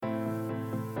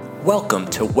Welcome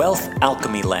to Wealth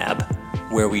Alchemy Lab,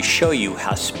 where we show you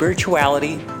how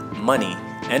spirituality, money,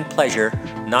 and pleasure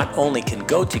not only can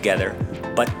go together,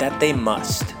 but that they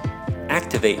must.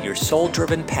 Activate your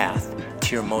soul-driven path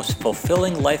to your most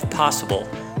fulfilling life possible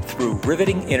through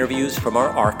riveting interviews from our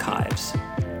archives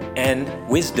and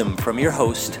wisdom from your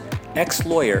host,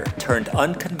 ex-lawyer turned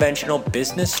unconventional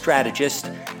business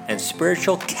strategist and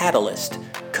spiritual catalyst,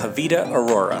 Kavita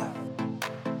Arora.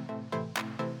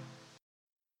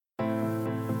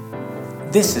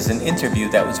 This is an interview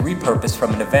that was repurposed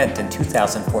from an event in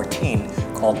 2014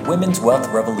 called Women's Wealth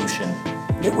Revolution.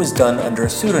 It was done under a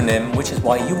pseudonym, which is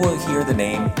why you will hear the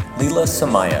name Leela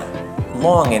Samaya.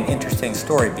 Long and interesting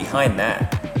story behind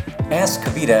that. Ask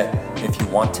Kavita if you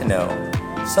want to know.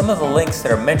 Some of the links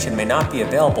that are mentioned may not be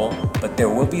available, but there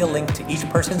will be a link to each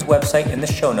person's website in the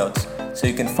show notes, so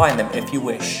you can find them if you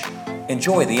wish.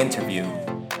 Enjoy the interview.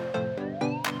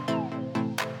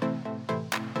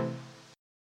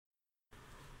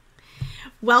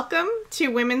 Welcome to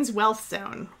Women's Wealth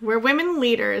Zone, where women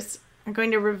leaders are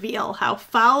going to reveal how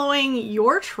following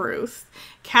your truth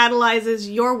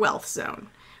catalyzes your wealth zone,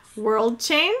 world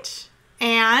change,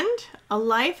 and a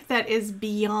life that is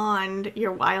beyond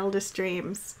your wildest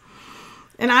dreams.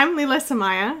 And I'm Leela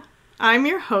Samaya. I'm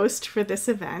your host for this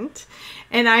event,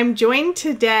 and I'm joined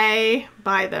today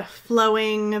by the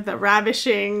flowing, the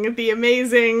ravishing, the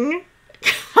amazing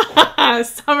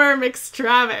Summer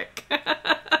McStravick.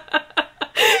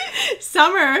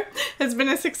 Summer has been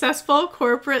a successful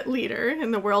corporate leader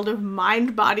in the world of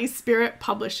mind, body, spirit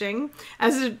publishing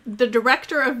as the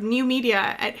director of new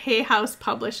media at Hay House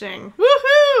Publishing.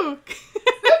 Woohoo!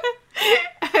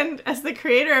 And as the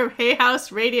creator of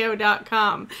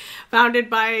HayHouseRadio.com, founded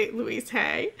by Louise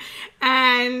Hay.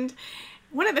 And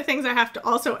one of the things I have to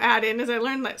also add in is I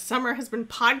learned that Summer has been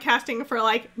podcasting for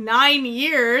like 9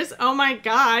 years. Oh my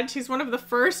God, she's one of the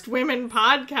first women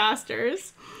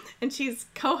podcasters. And she's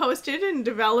co-hosted and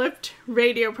developed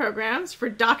radio programs for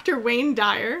Dr. Wayne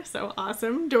Dyer, so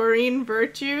awesome, Doreen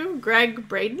Virtue, Greg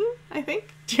Braden, I think,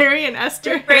 Jerry and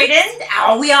Esther. Greg Braden?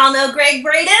 Oh, we all know Greg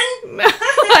Braden.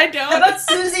 I don't. How about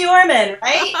Susie Orman,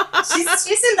 right?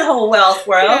 She's in the whole wealth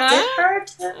world. Yeah.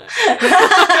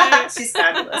 She's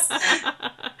fabulous.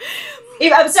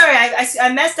 I'm sorry,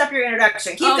 I messed up your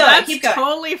introduction. Keep going. That's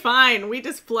totally fine. We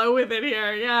just flow with it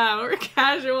here. Yeah, we're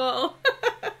casual.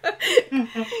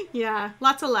 Yeah,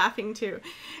 lots of laughing too.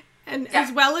 And yeah.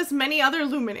 As well as many other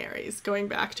luminaries, going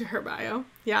back to her bio.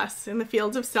 Yes, in the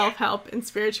fields of self-help and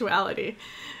spirituality.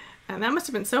 And that must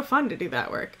have been so fun to do that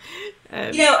work.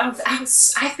 And,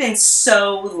 I've been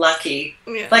so lucky.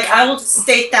 Yeah. Like, I will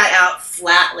state that out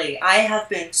flatly. I have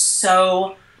been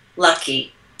so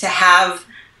lucky to have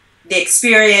the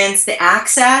experience, the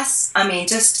access,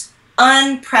 just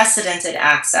unprecedented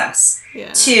access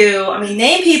to,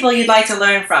 name people you'd like to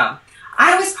learn from.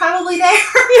 I was probably there,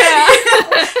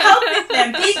 helping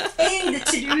them, being paid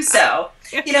to do so.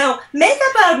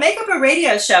 Make up a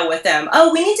radio show with them.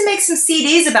 Oh, we need to make some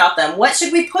CDs about them. What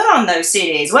should we put on those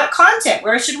CDs? What content?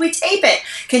 Where should we tape it?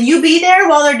 Can you be there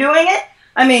while they're doing it?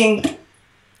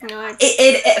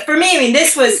 For me,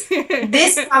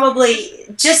 this probably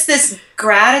just this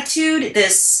gratitude,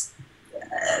 this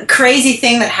crazy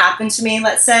thing that happened to me,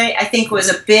 let's say, I think was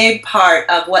a big part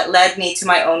of what led me to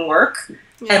my own work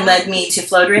and led me to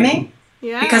Flowdreaming.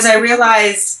 Yeah. Because I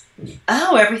realized,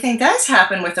 everything does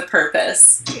happen with a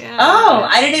purpose. Yeah. Oh,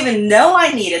 I didn't even know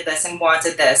I needed this and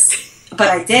wanted this, but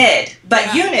I did.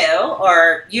 But you knew,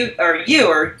 my,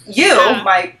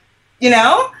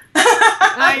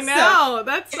 I know. So,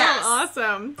 that's so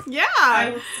awesome. Yeah.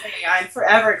 I would say I'm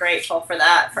forever grateful for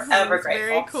that. Forever grateful.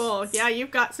 Very cool. Yeah,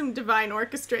 you've got some divine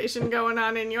orchestration going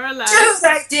on in your life. Dude,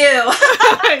 I do.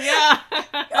 Yeah.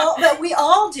 But we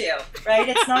all do, right?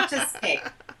 It's not just me.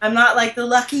 I'm not like the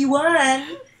lucky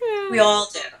one. We all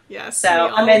do. Yes.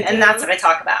 So, and that's what I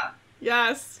talk about.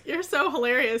 Yes. You're so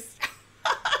hilarious.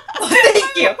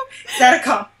 Thank you. Is that a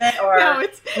compliment or? No,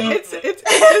 it's just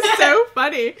so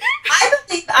funny.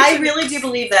 I really do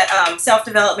believe that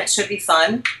self-development should be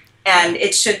fun, and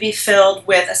it should be filled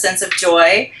with a sense of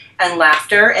joy and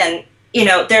laughter. And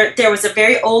there was a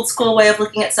very old school way of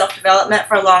looking at self-development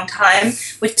for a long time,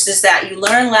 which is that you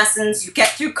learn lessons, you get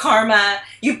through karma,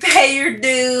 you pay your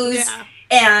dues,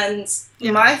 and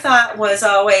my thought was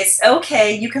always,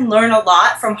 okay, you can learn a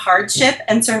lot from hardship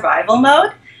and survival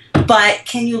mode. But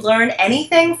can you learn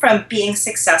anything from being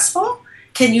successful?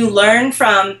 Can you learn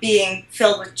from being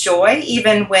filled with joy,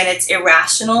 even when it's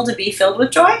irrational to be filled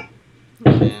with joy?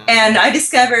 Yeah. And I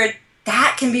discovered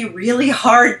that can be really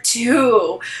hard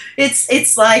too.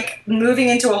 It's like moving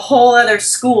into a whole other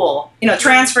school,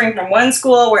 transferring from one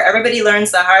school where everybody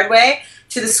learns the hard way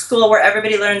to the school where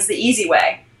everybody learns the easy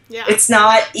way. Yeah. It's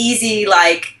not easy,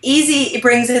 like, easy, it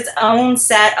brings its own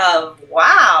set of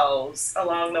wows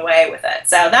along the way with it.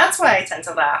 So that's why I tend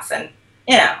to laugh, and,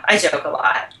 you know, I joke a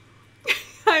lot.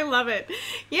 I love it.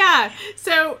 Yeah.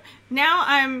 So now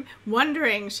I'm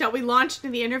wondering, shall we launch into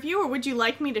the interview, or would you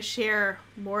like me to share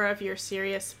more of your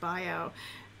serious bio?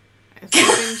 As we've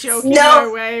been joking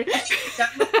our way. People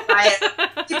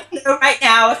know right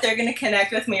now if they're going to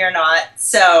connect with me or not.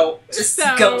 So just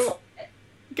go for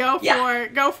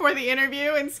it. Go for the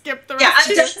interview and skip the rest.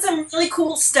 Yeah, I've done some really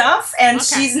cool stuff, and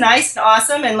she's nice and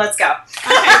awesome, and let's go.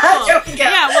 Okay, cool.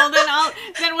 Yeah, well then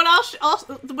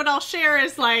what I'll share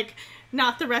is, like,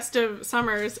 not the rest of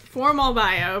Summer's formal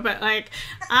bio, but, like,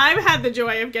 I've had the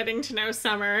joy of getting to know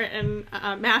Summer and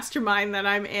mastermind that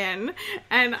I'm in,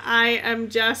 and I am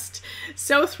just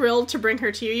so thrilled to bring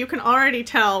her to you. You can already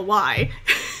tell why.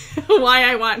 Why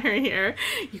I want her here.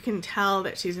 You can tell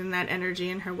that she's in that energy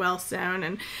in her wealth zone,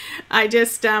 and I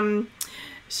just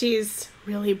she's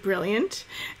really brilliant,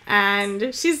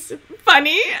 and she's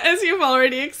funny, as you've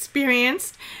already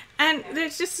experienced. And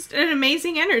there's just an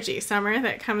amazing energy, Summer,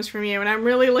 that comes from you. And I'm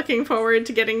really looking forward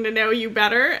to getting to know you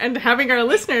better and having our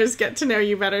listeners get to know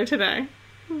you better today.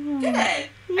 Good. Yeah.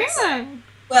 Excellent.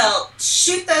 Well,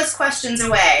 shoot those questions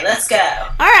away. Let's go.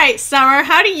 All right, Summer,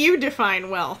 how do you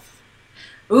define wealth?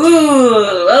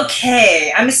 Ooh,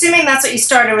 okay. I'm assuming that's what you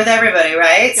started with everybody,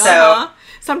 right? Uh-huh. So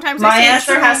sometimes my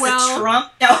answer has to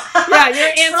trump. No. Yeah, your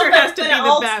answer has to be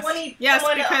the best. 20, yes,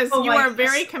 because you are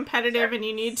very competitive and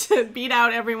you need to beat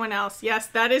out everyone else. Yes,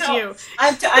 that is you.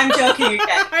 I'm joking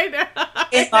again. I know.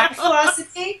 In my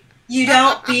philosophy, you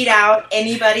don't beat out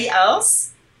anybody else.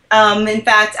 In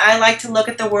fact, I like to look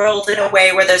at the world in a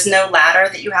way where there's no ladder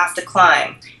that you have to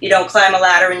climb. You don't climb a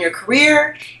ladder in your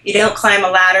career. You don't climb a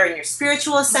ladder in your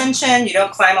spiritual ascension. You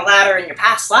don't climb a ladder in your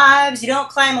past lives. You don't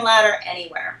climb a ladder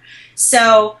anywhere.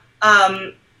 So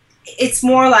it's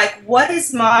more like, what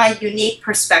is my unique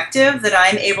perspective that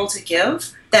I'm able to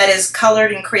give that is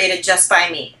colored and created just by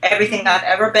me? Everything I've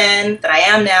ever been, that I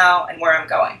am now, and where I'm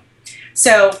going.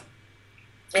 So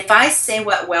if I say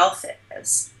what wealth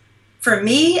is, for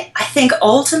me, I think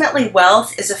ultimately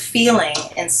wealth is a feeling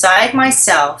inside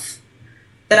myself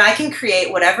that I can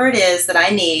create whatever it is that I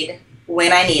need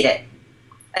when I need it.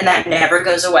 And that never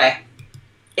goes away.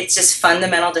 It's just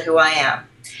fundamental to who I am.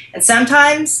 And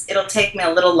sometimes it'll take me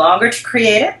a little longer to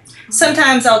create it.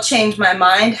 Sometimes I'll change my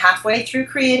mind halfway through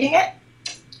creating it.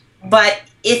 But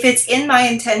if it's in my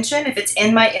intention, if it's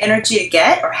in my energy to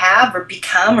get or have or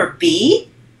become or be,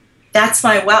 that's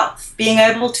my wealth. Being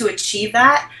able to achieve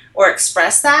that or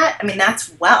express that, I mean,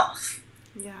 that's wealth.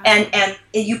 Yeah. And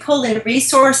you pull in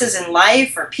resources in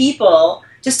life or people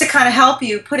just to kind of help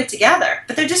you put it together.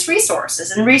 But they're just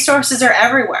resources, and resources are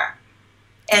everywhere.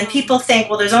 And people think,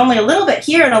 well, there's only a little bit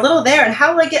here and a little there, and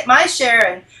how will I get my share?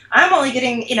 And I'm only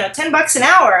getting, $10 an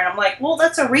hour. And I'm like, well,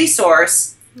 that's a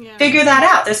resource. Yeah. Figure that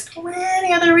out. There's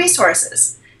plenty other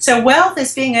resources. So wealth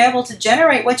is being able to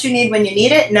generate what you need when you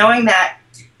need it, knowing that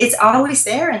it's always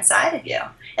there inside of you.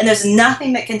 And there's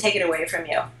nothing that can take it away from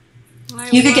you.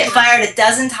 You could get fired a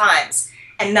dozen times,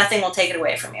 and nothing will take it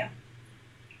away from you.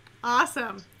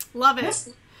 Awesome. Love it.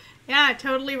 Yeah, it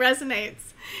totally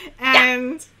resonates.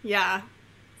 And yeah.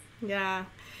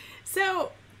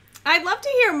 So I'd love to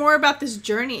hear more about this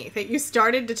journey that you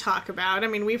started to talk about. I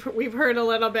mean, we've heard a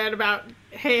little bit about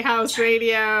Hay House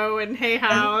Radio and Hay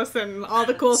House and all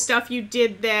the cool stuff you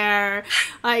did there.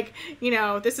 Like,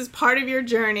 this is part of your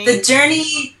journey. The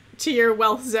journey to your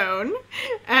wealth zone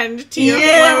and to your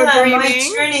flow dreaming.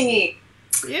 My journey.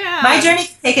 Yeah. My journey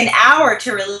can take an hour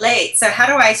to relate. So how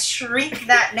do I shrink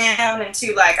that down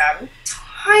into like a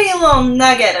tiny little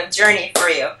nugget of journey for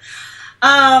you?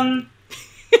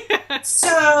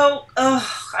 So,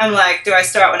 I'm like, do I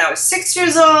start when I was 6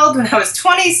 years old? When I was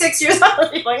 26 years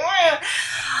old? You're like,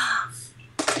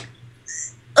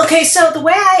 Okay, so the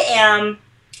way I am,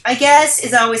 I guess,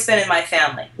 has always been in my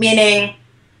family. Meaning,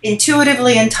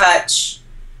 intuitively in touch,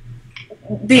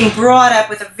 being brought up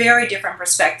with a very different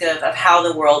perspective of how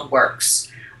the world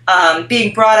works.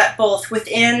 Being brought up both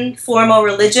within formal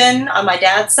religion on my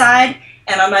dad's side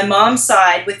and on my mom's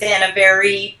side within a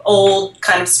very old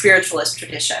kind of spiritualist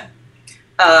tradition.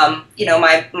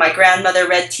 My grandmother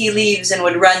read tea leaves and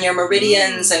would run your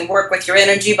meridians and work with your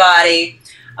energy body.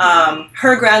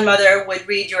 Her grandmother would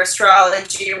read your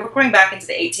astrology. We're going back into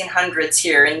the 1800s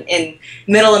here in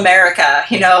middle America,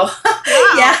 Wow.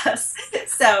 Yes.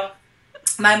 So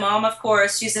my mom, of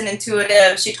course, she's an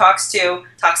intuitive. She talks to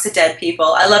dead people.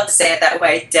 I love to say it that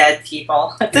way, dead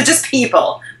people. They're just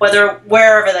people,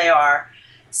 wherever they are.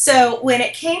 So when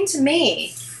it came to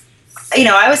me,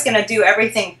 I was going to do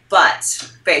everything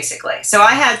but, basically. So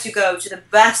I had to go to the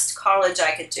best college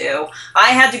I could do.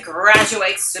 I had to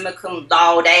graduate summa cum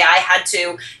laude. I had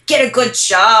to get a good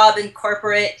job in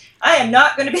corporate. I am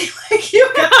not going to be like you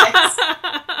guys.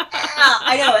 Yeah,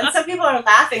 I know. And some people are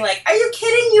laughing like, are you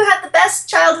kidding? You had the best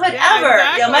childhood ever.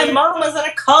 Exactly. My mom was in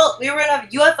a cult. We were in a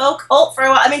UFO cult for a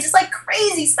while. I mean, just like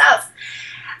crazy stuff.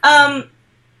 And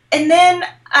then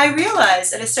I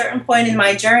realized at a certain point in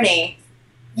my journey,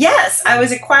 yes, I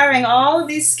was acquiring all of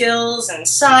these skills and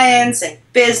science and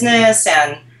business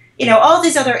and, all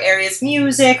these other areas,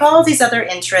 music, all these other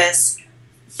interests.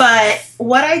 But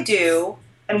what I do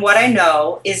and what I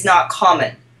know is not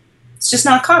common. It's just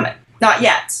not common. Not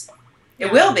yet.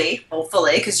 It will be,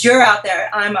 hopefully, because you're out there,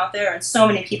 I'm out there, and so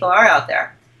many people are out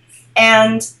there.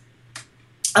 And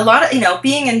a lot of,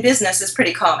 being in business is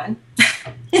pretty common.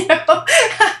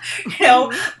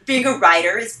 Being a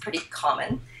writer is pretty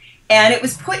common. And it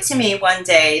was put to me one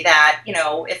day that,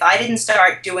 if I didn't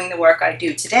start doing the work I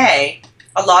do today,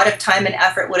 a lot of time and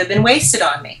effort would have been wasted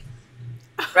on me,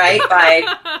 right? By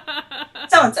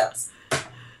so-and-sos.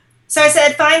 So I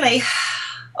said, finally,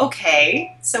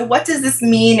 okay, so what does this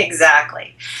mean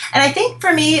exactly? And I think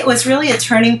for me, it was really a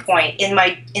turning point in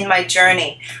my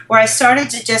journey where I started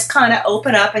to just kind of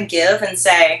open up and give and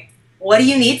say, what do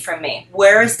you need from me?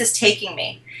 Where is this taking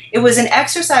me? It was an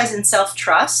exercise in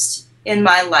self-trust in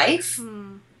my life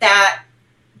that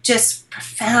just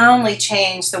profoundly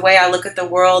changed the way I look at the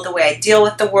world, the way I deal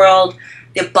with the world,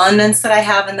 the abundance that I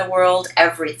have in the world,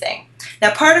 everything.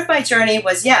 Now, part of my journey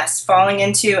was, yes, falling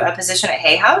into a position at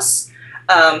Hay House.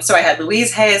 So I had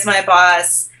Louise Hay as my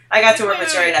boss. I got to work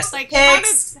with Jerry Nestle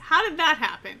Hicks. How did that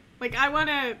happen? Like, I want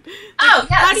to...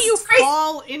 How do you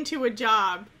fall into a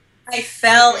job? I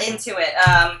fell into it.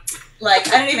 I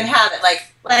don't even have it.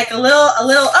 Like a little.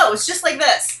 Oh, it's just like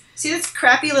this. See this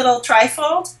crappy little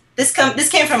trifold? This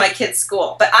came from my kid's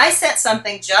school. But I sent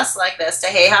something just like this to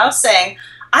Hay House saying,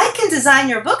 I can design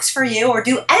your books for you or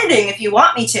do editing if you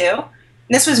want me to. And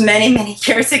this was many, many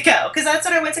years ago because that's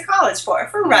what I went to college for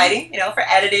writing, for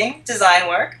editing, design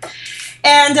work.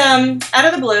 And out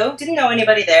of the blue, didn't know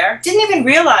anybody there. Didn't even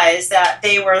realize that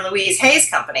they were Louise Hay's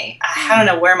company. I don't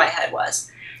know where my head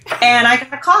was. And I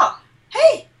got a call.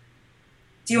 Hey,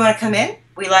 do you want to come in?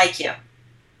 We like you.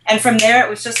 And from there, it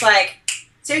was just like,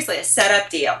 seriously, a setup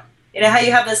deal. You know how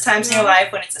you have those times in your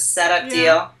life when it's a setup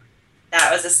deal? That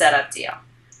was a setup deal.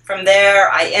 From there,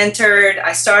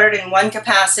 I started in one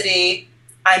capacity.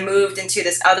 I moved into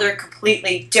this other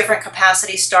completely different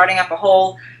capacity, starting up a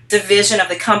whole division of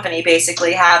the company,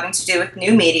 basically having to do with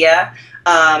new media,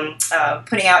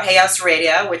 putting out Hay House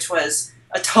Radio, which was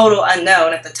a total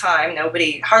unknown at the time.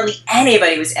 Hardly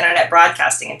anybody was internet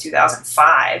broadcasting in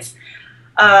 2005.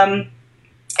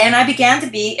 And I began to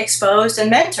be exposed to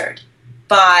and mentored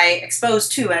by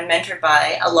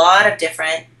a lot of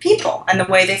different people and the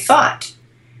way they thought,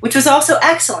 which was also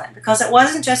excellent because it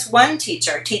wasn't just one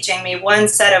teacher teaching me one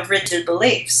set of rigid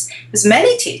beliefs. It was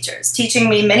many teachers teaching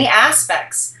me many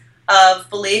aspects of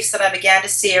beliefs that I began to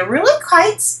see are really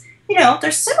quite,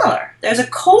 they're similar. There's a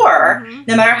core,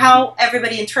 no matter how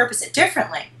everybody interprets it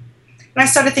differently. And I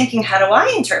started thinking, how do I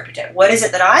interpret it? What is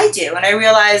it that I do? And I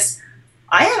realized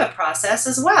I have a process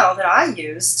as well that I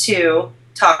use to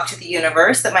talk to the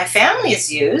universe that my family has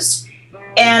used.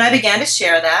 And I began to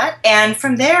share that. And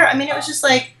from there, it was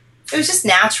just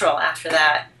natural after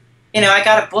that. I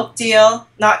got a book deal,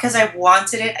 not because I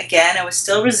wanted it. Again, I was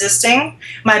still resisting.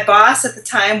 My boss at the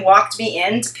time walked me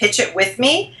in to pitch it with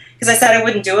me because I said I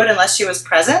wouldn't do it unless she was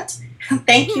present.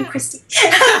 Thank you, Christy.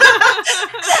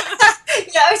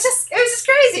 It was just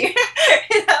crazy,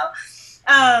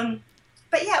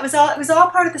 But yeah, it was all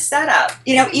part of the setup.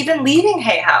 Even leaving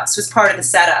Hay House was part of the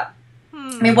setup.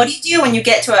 What do you do when you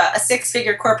get to a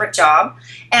six-figure corporate job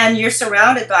and you're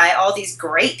surrounded by all these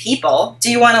great people? Do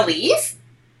you want to leave?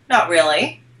 Not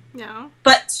really. No.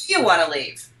 But do you want to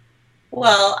leave?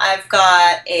 Well, I've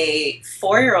got a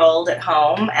 4-year-old at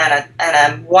home and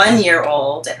a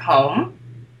 1-year-old at home.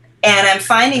 And I'm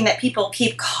finding that people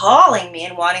keep calling me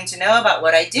and wanting to know about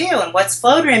what I do and what's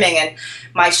Flowdreaming, and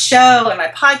my show and my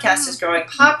podcast is growing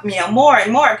more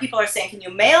and more. And people are saying, "Can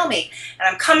you mail me?" And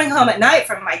I'm coming home at night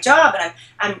from my job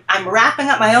and I'm wrapping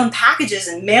up my own packages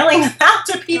and mailing them out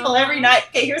to people every night.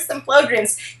 Okay, here's some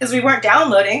Flowdreams because we weren't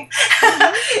downloading.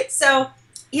 So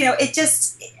it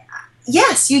just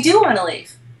yes, you do want to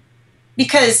leave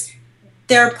because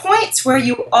there are points where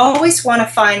you always want to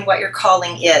find what your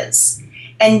calling is.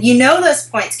 And those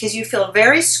points because you feel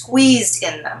very squeezed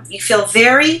in them. You feel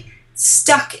very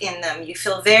stuck in them. You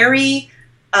feel very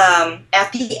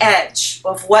at the edge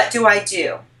of what do I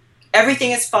do? Everything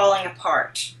is falling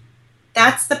apart.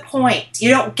 That's the point. You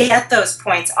don't get those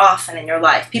points often in your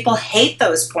life. People hate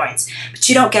those points, but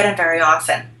you don't get them very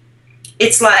often.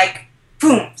 It's like,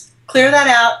 boom, clear that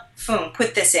out, boom,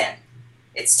 put this in.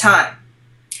 It's time.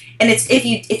 And it's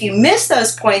if you miss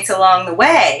those points along the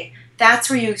way, that's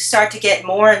where you start to get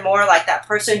more and more like that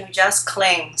person who just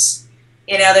clings.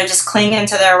 You know, they're just clinging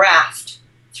to their raft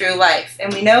through life.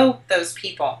 And we know those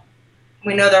people.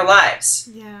 We know their lives.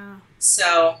 Yeah.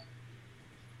 So,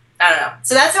 I don't know.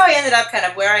 So that's how I ended up kind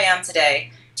of where I am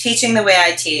today, teaching the way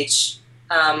I teach,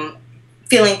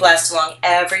 feeling blessed along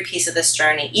every piece of this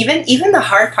journey, even the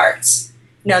hard parts.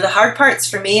 You know, the hard parts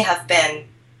for me have been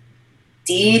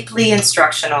deeply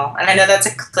instructional. And I know that's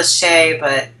a cliche,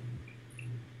 but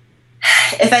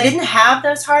if I didn't have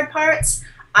those hard parts,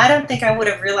 I don't think I would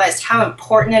have realized how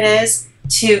important it is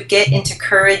to get into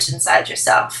courage inside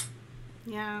yourself.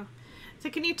 Yeah. So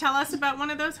can you tell us about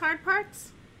one of those hard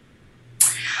parts?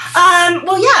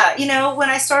 Well, yeah, you know, when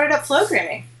I started up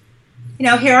Flowdreaming, you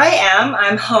know, here I am,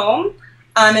 I'm home,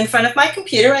 I'm in front of my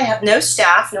computer, I have no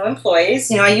staff, no employees.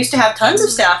 You know, I used to have tons of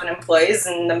staff and employees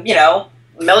and, you know,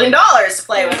 $1 million to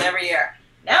play with every year.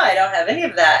 Now I don't have any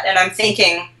of that. And I'm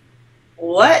thinking,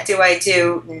 what do I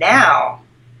do now?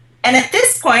 And at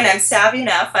this point, I'm savvy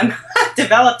enough, I'm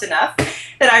developed enough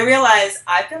that I realize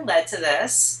I've been led to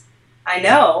this. I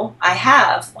know I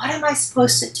have. What am I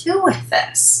supposed to do with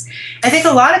this? I think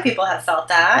a lot of people have felt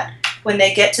that when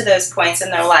they get to those points in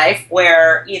their life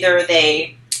where either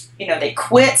they, you know, they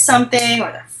quit something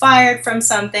or they're fired from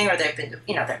something or they've been,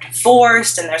 you know, they're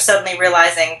divorced and they're suddenly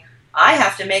realizing, I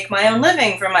have to make my own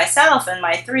living for myself and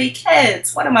my 3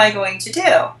 kids. What am I going to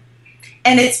do?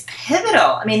 And it's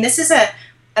pivotal. I mean, this is a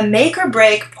make or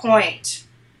break point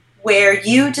where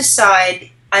you decide,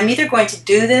 I'm either going to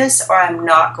do this or I'm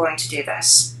not going to do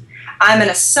this. I'm going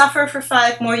to suffer for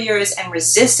 5 more years and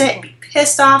resist it and be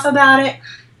pissed off about it,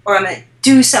 or I'm going to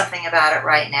do something about it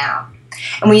right now.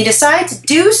 And when you decide to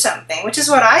do something, which is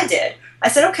what I did, I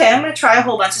said, okay, I'm going to try a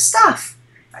whole bunch of stuff.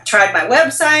 I tried my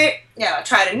website, you know, I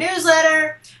tried a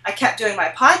newsletter, I kept doing my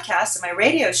podcast and my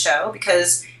radio show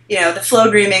because, you know, the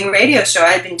Flowdreaming radio show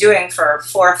I had been doing for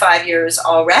 4 or 5 years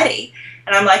already.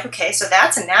 And I'm like, okay, so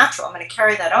that's a natural. I'm going to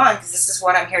carry that on because this is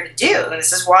what I'm here to do. And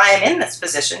this is why I'm in this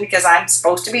position, because I'm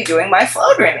supposed to be doing my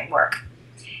Flowdreaming work.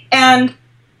 And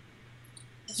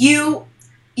you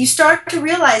start to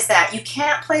realize that you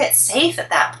can't play it safe at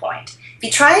that point. If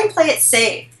you try and play it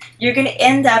safe, you're going to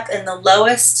end up in the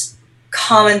lowest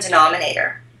common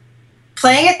denominator.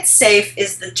 Playing it safe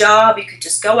is the job you could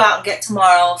just go out and get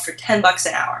tomorrow for $10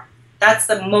 an hour. That's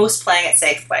the most playing it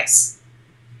safe place.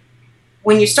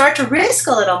 When you start to risk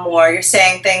a little more, you're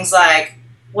saying things like,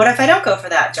 what if I don't go for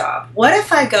that job? What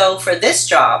if I go for this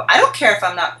job? I don't care if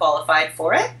I'm not qualified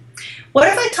for it. What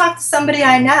if I talk to somebody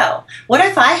I know? What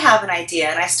if I have an idea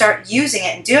and I start using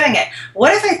it and doing it?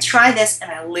 What if I try this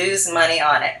and I lose money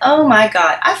on it? Oh my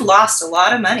God, I've lost a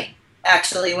lot of money,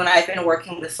 actually, when I've been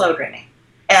working with Flowdreaming.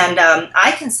 And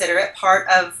I consider it part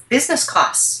of business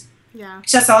costs. Yeah.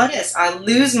 That's all it is. I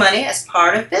lose money as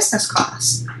part of business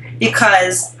costs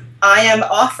because I am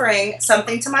offering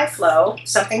something to my flow,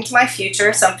 something to my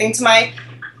future, something to my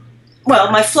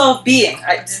flow of being,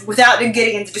 without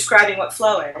getting into describing what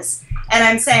flow is. And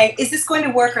I'm saying, is this going to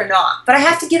work or not? But I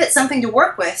have to give it something to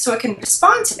work with so it can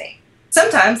respond to me.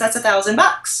 Sometimes that's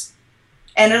 $1,000.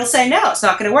 And it'll say, no, it's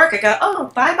not going to work. I go,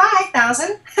 oh, bye-bye,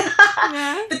 1,000.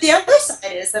 Yeah. But the other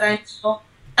side is that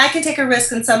I can take a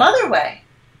risk in some other way.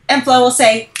 And flow will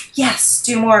say, yes,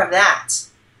 do more of that.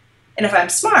 And if I'm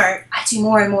smart, I do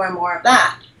more and more and more of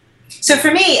that. So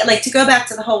for me, like, to go back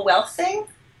to the whole wealth thing,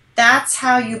 that's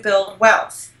how you build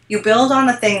wealth. You build on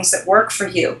the things that work for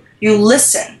you. You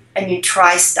listen and you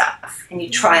try stuff. And you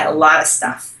try a lot of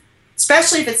stuff.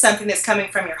 Especially if it's something that's coming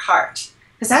from your heart.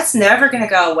 Because that's never going to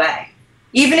go away.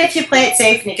 Even if you play it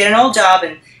safe and you get an old job,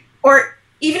 or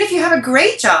even if you have a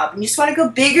great job and you just want to go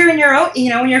bigger in your own,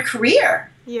 in your career,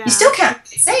 you still can't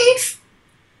play it safe.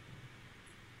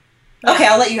 Okay,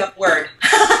 I'll let you have a word.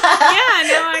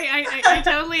 I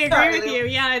totally agree with you.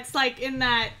 Yeah, it's like in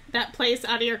that place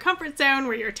out of your comfort zone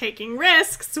where you're taking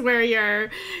risks, where you're,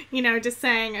 just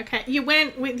saying, okay, you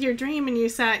went with your dream and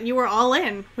you were all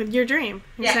in with your dream.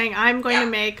 You're saying, I'm going to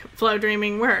make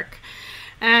Flowdreaming work.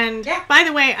 And by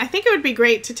the way, I think it would be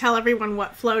great to tell everyone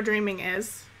what Flowdreaming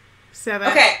is so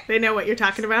that they know what you're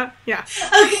talking about. Yeah.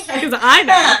 Okay. Because I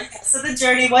know. So the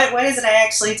journey, what is it I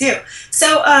actually do?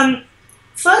 So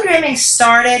Flowdreaming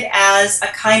started as a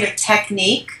kind of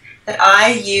technique that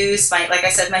I use, like I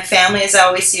said, my family has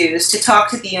always used, to talk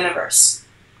to the universe.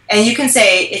 And you can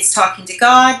say it's talking to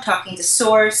God, talking to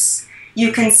Source.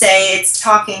 You can say it's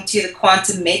talking to the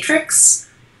quantum matrix.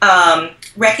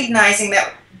 recognizing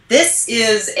that this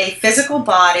is a physical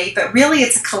body, but really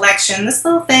it's a collection. This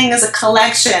little thing is a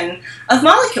collection of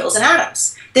molecules and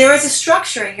atoms. There is a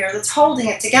structure in here that's holding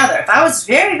it together. If I was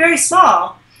very, very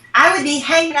small, I would be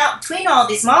hanging out between all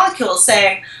these molecules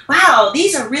saying, wow,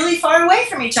 these are really far away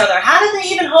from each other. How do they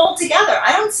even hold together?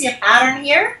 I don't see a pattern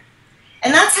here.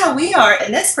 And that's how we are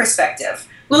in this perspective.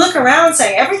 We look around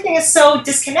saying, everything is so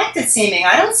disconnected seeming.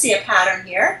 I don't see a pattern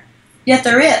here. Yet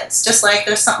there is, just like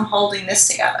there's something holding this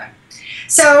together.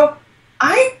 So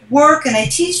I work and I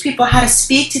teach people how to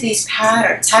speak to these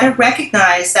patterns, how to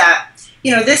recognize that,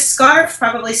 this scarf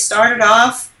probably started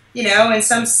off, in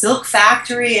some silk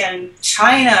factory in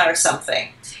China or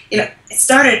something. It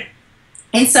started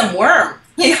in some worm.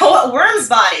 A worm's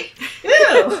body.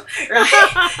 Ooh,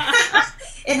 right?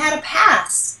 It had a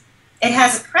past. It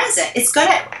has a present. It's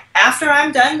gonna, after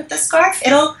I'm done with the scarf,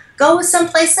 it'll go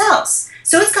someplace else.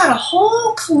 So it's got a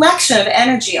whole collection of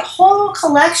energy, a whole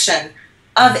collection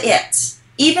of it.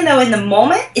 Even though in the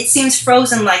moment it seems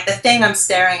frozen like the thing I'm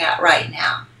staring at right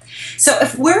now. So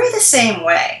if we're the same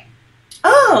way,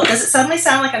 does it suddenly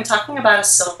sound like I'm talking about a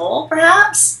soul,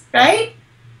 perhaps? Right?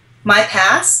 My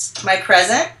past, my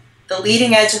present, the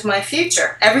leading edge of my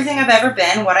future. Everything I've ever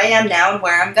been, what I am now, and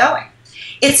where I'm going.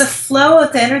 It's a flow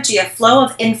of energy, a flow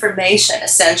of information,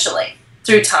 essentially,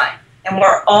 through time. And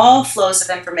we're all flows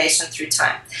of information through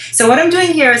time. So what I'm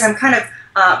doing here is I'm kind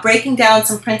of breaking down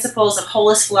some principles of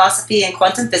holist philosophy and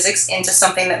quantum physics into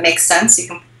something that makes sense. You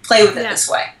can play with it this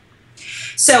way.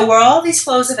 So we're all these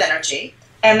flows of energy,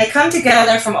 and they come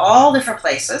together from all different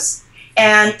places,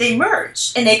 and they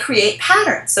merge, and they create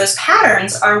patterns. Those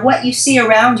patterns are what you see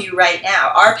around you right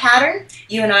now. Our pattern,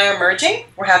 you and I are merging.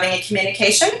 We're having a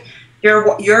communication.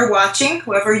 You're watching,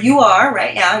 whoever you are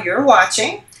right now, you're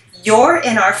watching. You're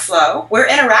in our flow. We're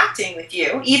interacting with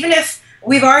you. Even if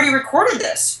we've already recorded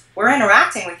this, we're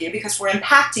interacting with you because we're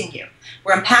impacting you.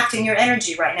 We're impacting your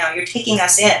energy right now. You're taking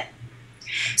us in.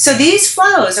 So these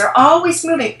flows are always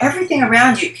moving everything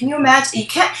around you. Can you imagine? You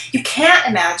can't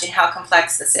imagine how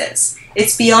complex this is.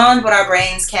 It's beyond what our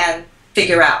brains can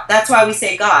figure out. That's why we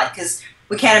say God, because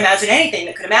we can't imagine anything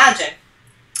that could imagine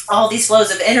all these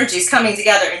flows of energies coming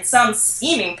together in some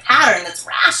seeming pattern that's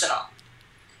rational.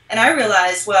 And I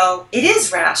realized, well, it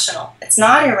is rational. It's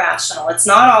not irrational. It's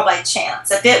not all by chance.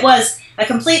 If it was a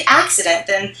complete accident,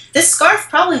 then this scarf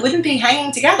probably wouldn't be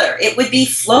hanging together. It would be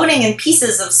floating in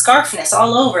pieces of scarfness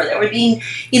all over. There would be,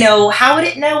 how would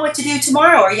it know what to do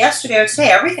tomorrow or yesterday or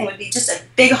today? Everything would be just a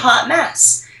big hot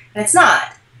mess. And it's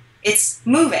not. It's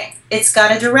moving. It's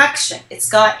got a direction. It's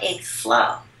got a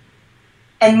flow.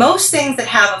 And most things that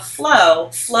have a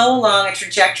flow along a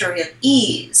trajectory of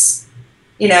ease.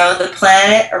 The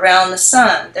planet around the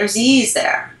sun, there's ease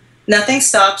there. Nothing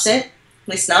stops it, at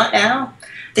least not now.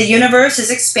 The universe is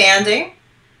expanding.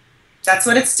 That's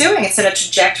what it's doing. It's in a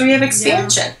trajectory of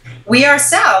expansion. Yeah. We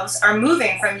ourselves are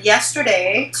moving from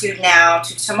yesterday to now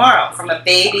to tomorrow, from a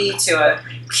baby to a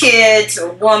kid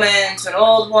to a woman to an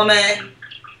old woman.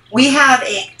 We have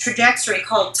a trajectory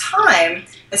called time.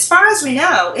 As far as we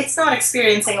know, it's not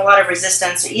experiencing a lot of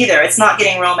resistance either. It's not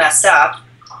getting real messed up.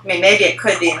 I mean, maybe it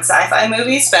could be in sci-fi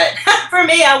movies, but for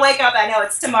me, I wake up, I know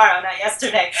it's tomorrow, not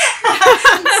yesterday.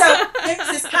 So there's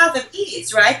this path of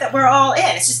ease, right, that we're all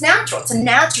in. It's just natural. It's a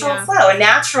natural flow, a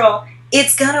natural,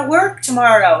 it's going to work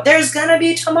tomorrow. There's going to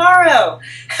be tomorrow.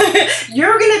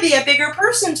 You're going to be a bigger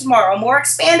person tomorrow, a more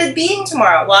expanded being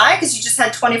tomorrow. Why? Because you just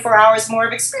had 24 hours more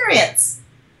of experience.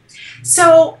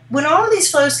 So when all of these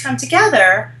flows come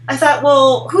together, I thought,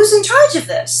 well, who's in charge of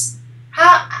this?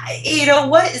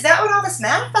 What is that what all this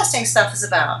manifesting stuff is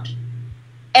about?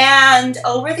 And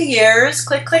over the years,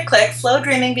 click, click, click, flow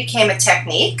dreaming became a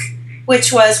technique,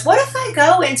 which was, what if I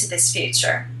go into this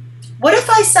future? What if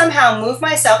I somehow move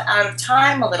myself out of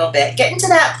time a little bit, get into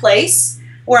that place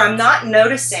where I'm not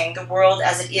noticing the world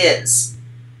as it is,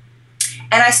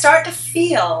 and I start to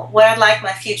feel what I'd like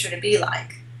my future to be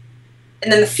like.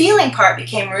 And then the feeling part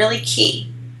became really key.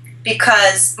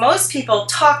 Because most people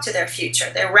talk to their future.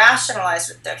 They rationalize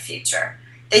with their future.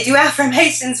 They do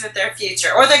affirmations with their future.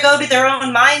 Or they go to their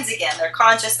own minds again. Their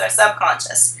conscious, their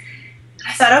subconscious. And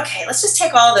I thought, okay, let's just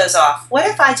take all those off. What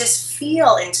if I just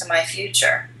feel into my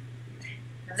future?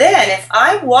 Then, if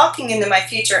I'm walking into my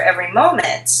future every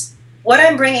moment, what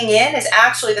I'm bringing in is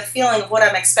actually the feeling of what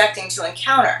I'm expecting to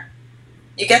encounter.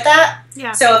 You get that?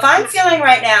 Yeah. So if I'm feeling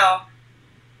right now,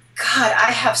 God,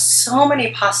 I have so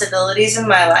many possibilities in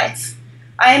my life.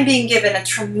 I am being given a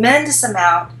tremendous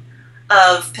amount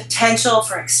of potential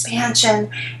for expansion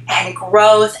and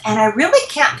growth, and I really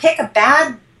can't pick a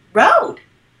bad road.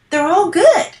 They're all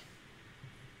good.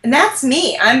 And that's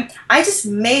me. I just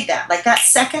made that. Like that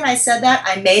second I said that,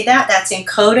 I made that. That's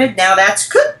encoded. Now that's,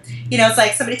 it's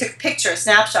like somebody took a picture, a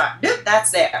snapshot.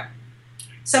 That's there.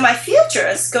 So my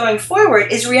futurist going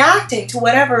forward is reacting to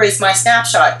whatever is my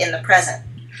snapshot in the present.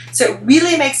 So it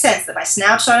really makes sense that my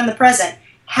snapshot in the present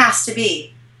has to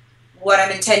be what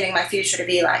I'm intending my future to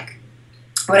be like.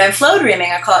 When I'm flow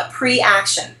dreaming, I call it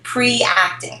pre-action,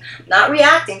 pre-acting. Not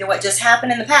reacting to what just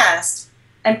happened in the past,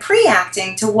 and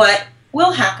pre-acting to what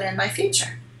will happen in my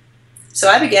future. So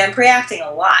I began pre-acting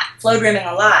a lot, flow dreaming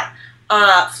a lot.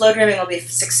 Flow dreaming will be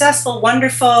successful,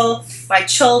 wonderful. My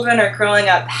children are growing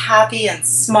up happy and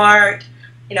smart.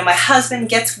 My husband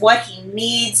gets what he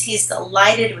needs. He's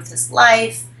delighted with his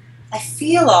life. I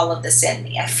feel all of this in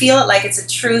me. I feel it like it's a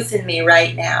truth in me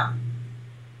right now.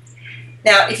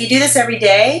 Now, if you do this every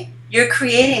day, you're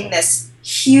creating this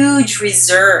huge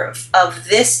reserve of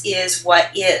this is what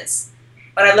is.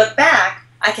 When I look back,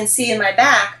 I can see in my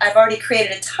back, I've already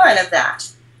created a ton of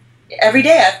that. Every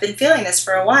day I've been feeling this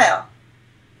for a while.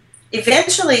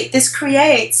 Eventually, this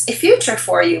creates a future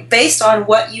for you based on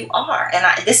what you are. And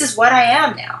this is what I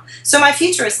am now. So my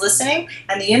future is listening,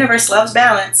 and the universe loves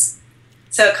balance.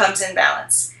 So it comes in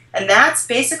balance. And that's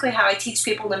basically how I teach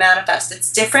people to manifest.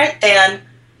 It's different than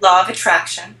law of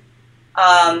attraction,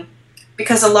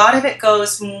 because a lot of it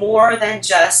goes more than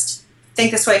just think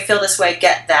this way, feel this way,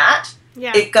 get that.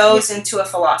 Yeah. It goes into a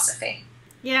philosophy,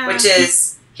 which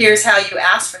is here's how you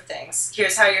ask for things,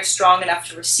 here's how you're strong enough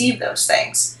to receive those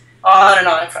things, on and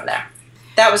on from there.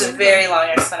 That was a very long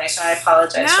explanation. I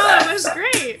apologize for that. No, it was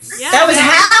great. Yeah, that was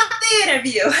half the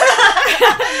interview.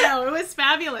 No, it was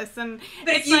fabulous. But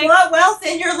if you want wealth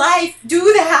in your life, do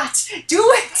that. Do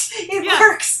it. It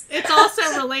works. It's also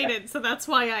related, so that's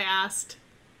why I asked.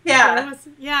 Yeah.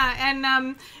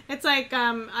 And it's like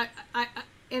I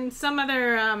in some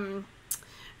other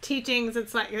teachings,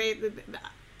 it's like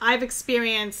I've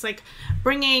experienced like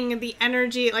bringing the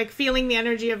energy, like feeling the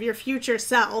energy of your future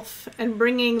self and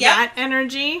bringing that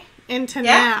energy into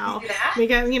now.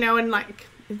 Because, and like,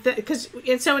 because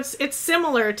so it's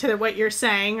similar to what you're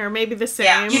saying, or maybe the same.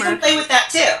 Yeah, you can play with that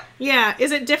too. Yeah.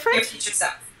 Is it different? Your future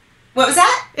self. What was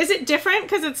that? Is it different?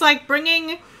 Because it's like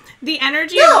bringing the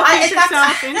energy of the future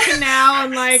self into now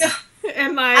and like...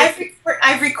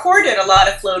 I've recorded a lot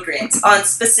of flow dreams on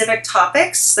specific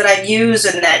topics that I've used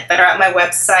and that are on my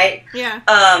website. Yeah.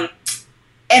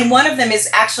 And one of them is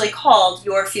actually called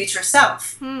Your Future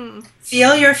Self.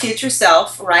 Feel your future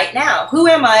self right now. Who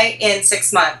am I in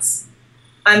 6 months?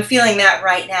 I'm feeling that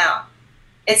right now.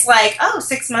 It's like,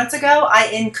 6 months ago, I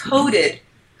encoded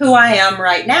who I am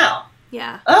right now.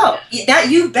 Yeah. Oh,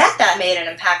 you bet that made an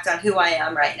impact on who I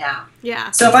am right now.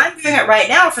 Yeah. So if I'm doing it right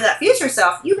now for that future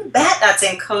self, you bet that's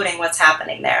encoding what's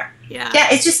happening there. Yeah. Yeah,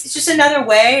 it's just another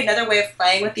way of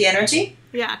playing with the energy.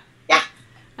 Yeah. Yeah.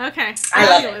 Okay. I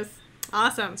love it.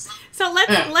 Awesome. So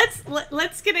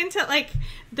let's get into like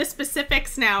the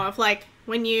specifics now of like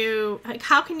when you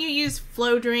how can you use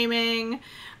flow dreaming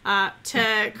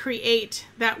to create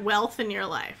that wealth in your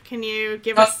life? Can you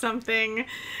give us something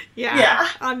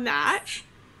on that?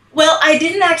 Well, I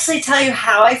didn't actually tell you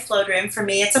how I flow dream. For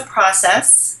me, it's a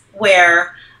process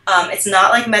where it's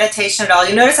not like meditation at all.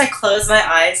 You notice I close my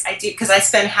eyes. I do because I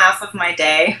spend half of my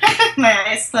day my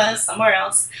eyes closed somewhere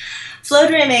else. Flow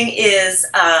dreaming is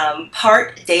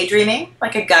part daydreaming,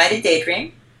 like a guided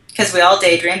daydream, because we all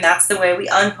daydream. That's the way we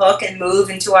unhook and move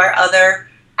into our other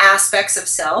aspects of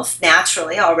self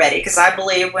naturally already, because I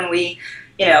believe when we,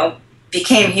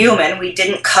 became human, we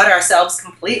didn't cut ourselves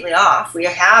completely off. We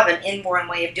have an inborn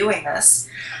way of doing this.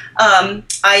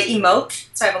 I emote,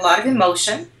 so I have a lot of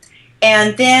emotion.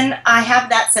 And then I have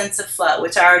that sense of flow,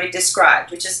 which I already described,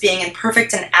 which is being in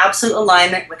perfect and absolute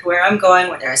alignment with where I'm going,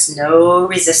 where there is no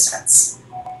resistance.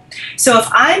 So if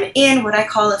I'm in what I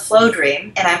call a flow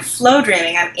dream, and I'm flow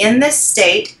dreaming, I'm in this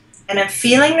state, and I'm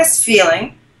feeling this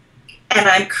feeling, and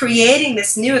I'm creating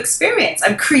this new experience.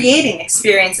 I'm creating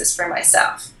experiences for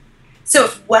myself. So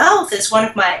if wealth is one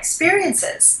of my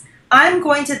experiences, I'm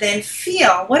going to then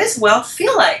feel, what does wealth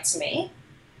feel like to me?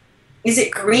 Is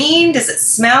it green? Does it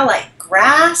smell like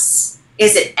grass?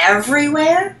 Is it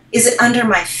everywhere? Is it under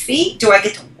my feet? Do I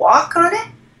get to walk on it?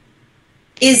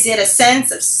 Is it a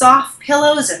sense of soft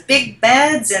pillows and big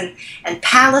beds and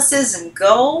palaces and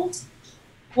gold?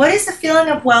 What does the feeling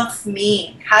of wealth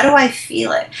mean? How do I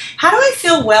feel it? How do I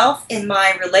feel wealth in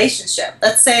my relationship?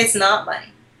 Let's say it's not money.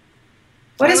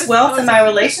 What does wealth in my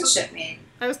relationship mean?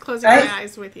 I was closing my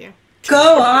eyes with you.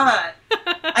 Go on.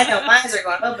 I know, my eyes are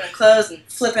going open and closed and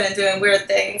flipping and doing weird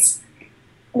things.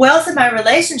 Wealth in my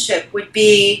relationship would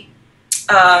be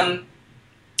I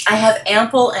have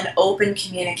ample and open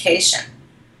communication.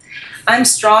 I'm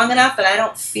strong enough that I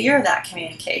don't fear that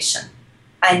communication.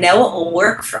 I know it will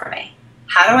work for me.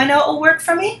 How do I know it will work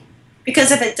for me?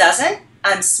 Because if it doesn't,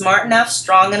 I'm smart enough,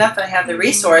 strong enough, and I have the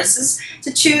resources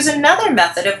to choose another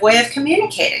method of way of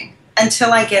communicating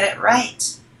until I get it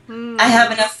right. I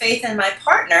have enough faith in my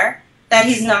partner that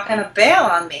he's not going to bail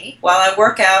on me while I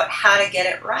work out how to get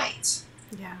it right.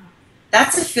 Yeah.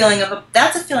 That's a feeling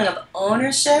of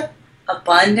ownership,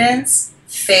 abundance,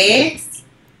 faith,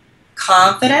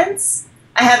 confidence.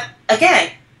 I have,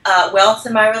 again, wealth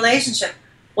in my relationship.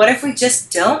 What if we just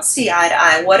don't see eye to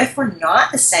eye? What if we're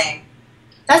not the same?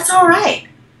 That's all right.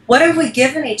 What have we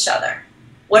given each other?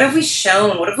 What have we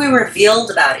shown? What have we revealed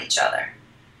about each other?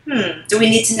 Do we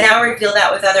need to now reveal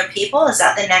that with other people? Is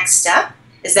that the next step?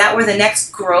 Is that where the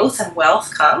next growth and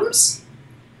wealth comes?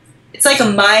 It's like a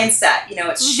mindset,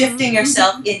 it's shifting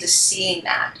yourself into seeing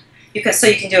that. So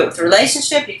you can do it with a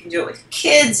relationship, you can do it with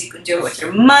kids, you can do it with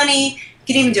your money, you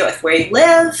can even do it with where you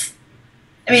live.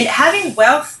 I mean, having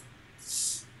wealth,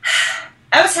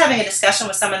 I was having a discussion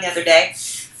with someone the other day.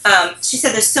 She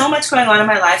said, there's so much going on in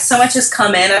my life, so much has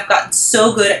come in, I've gotten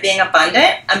so good at being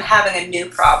abundant, I'm having a new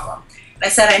problem. And I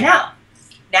said, I know.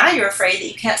 Now you're afraid that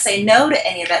you can't say no to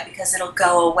any of it because it'll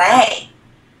go away.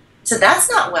 So that's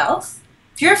not wealth.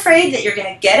 If you're afraid that you're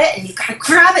going to get it and you've got to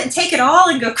grab it and take it all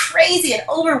and go crazy and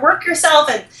overwork yourself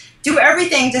and do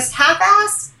everything just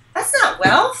half-assed, that's not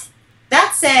wealth.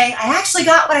 That's saying, I actually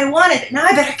got what I wanted, but now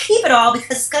I better keep it all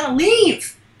because it's going to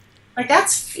leave. Like,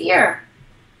 that's fear.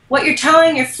 What you're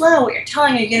telling your flow, what you're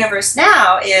telling your universe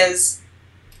now is,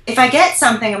 if I get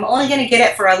something, I'm only going to get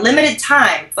it for a limited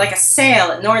time, like a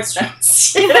sale at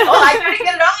Nordstrom's. I gotta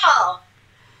get it all.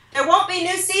 There won't be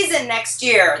new season next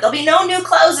year. There'll be no new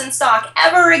clothes in stock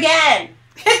ever again.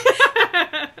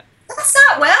 That's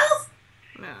not wealth.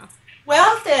 No.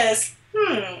 Wealth is,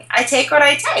 I take what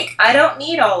I take. I don't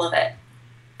need all of it.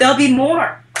 There'll be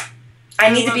more. I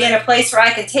need to be in a place where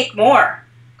I can take more,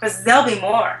 because there'll be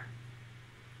more.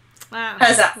 Wow. How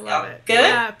does that feel? Good?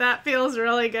 Yeah, that feels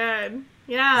really good.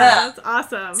 Yeah, that's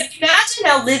awesome. So imagine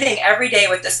now living every day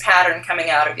with this pattern coming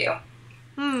out of you,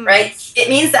 right? It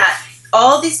means that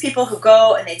all these people who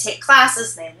go and they take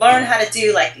classes and they learn how to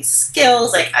do like these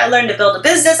skills, like I learned to build a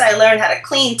business, I learned how to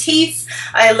clean teeth,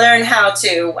 I learned how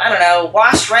to,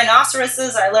 wash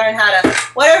rhinoceroses, I learned how to,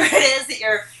 whatever it is that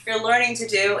you're learning to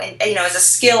do and as a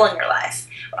skill in your life.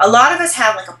 A lot of us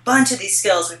have like a bunch of these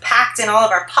skills we packed in all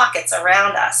of our pockets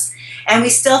around us, and we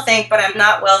still think, but I'm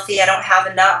not wealthy, I don't have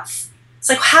enough. It's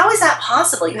like, how is that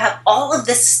possible? You have all of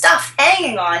this stuff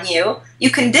hanging on you, you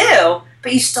can do,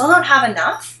 but you still don't have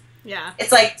enough? Yeah.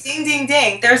 It's like, ding, ding,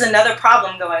 ding, there's another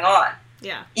problem going on.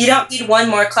 Yeah. You don't need one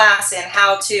more class in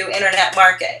how to internet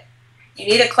market. You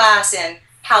need a class in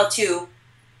how to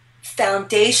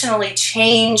foundationally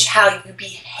change how you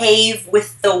behave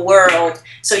with the world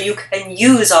so you can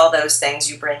use all those things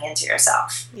you bring into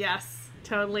yourself. Yes,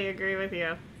 totally agree with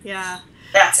you. Yeah.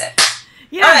 That's it.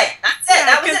 Yeah. All right, that's it.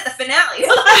 That was it, the finale.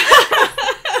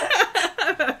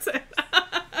 That's it.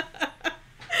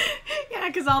 Yeah,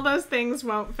 because all those things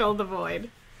won't fill the void,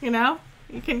 You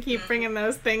can keep bringing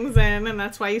those things in, and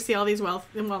that's why you see all these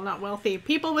not wealthy,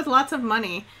 people with lots of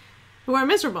money who are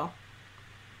miserable.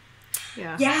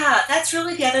 Yeah. Yeah, that's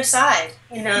really the other side.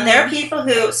 There are people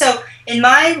who, so in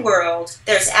my world,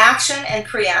 there's action and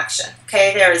pre-action.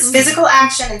 Okay, there is physical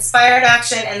action, inspired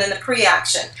action, and then the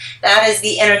pre-action. That is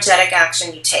the energetic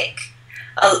action you take.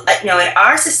 In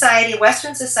our society,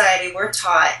 Western society, we're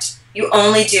taught you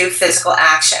only do physical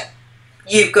action.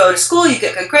 You go to school, you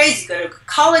get good grades, you go to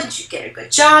college, you get a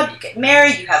good job, you get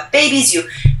married, you have babies, you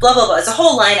blah, blah, blah. It's a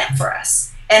whole lineup for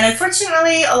us. And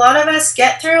unfortunately, a lot of us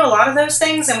get through a lot of those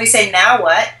things and we say, now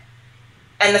what?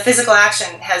 And the physical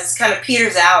action has kind of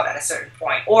peters out at a certain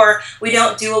point. Or we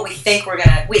don't do what we think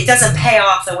it doesn't pay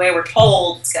off the way we're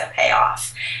told it's going to pay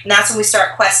off. And that's when we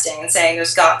start questioning and saying,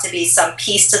 there's got to be some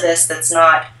piece to this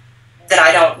that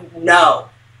I don't know.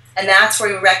 And that's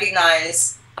where we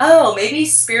recognize, oh, maybe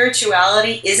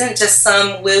spirituality isn't just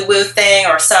some woo-woo thing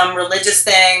or some religious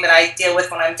thing that I deal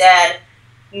with when I'm dead.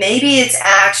 Maybe it's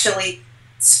actually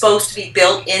supposed to be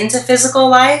built into physical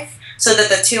life so that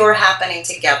the two are happening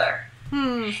together.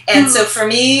 And so for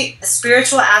me, the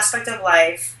spiritual aspect of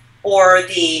life or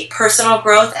the personal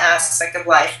growth aspect of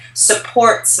life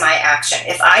supports my action.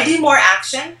 If I do more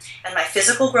action and my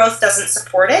physical growth doesn't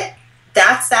support it,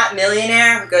 that's that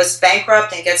millionaire who goes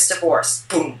bankrupt and gets divorced.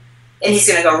 Boom. And he's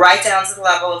going to go right down to the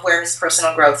level of where his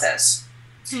personal growth is.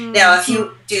 Now, if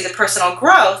you do the personal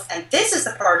growth, and this is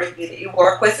the part of you that you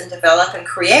work with and develop and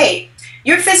create,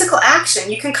 your physical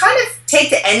action, you can kind of take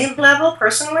to any level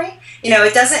personally.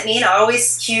 It doesn't mean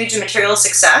always huge material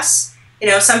success.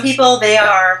 Some people, they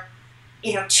are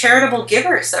charitable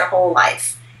givers their whole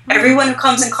life. Everyone who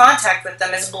comes in contact with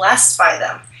them is blessed by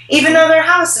them. Even though their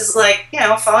house is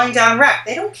falling down wrecked,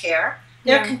 they don't care.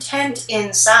 They're content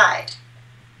inside.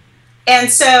 And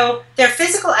so their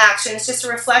physical action is just a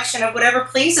reflection of whatever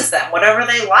pleases them, whatever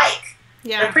they like.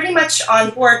 Yeah. They're pretty much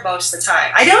on board most of the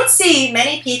time. I don't see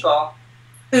many people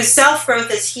whose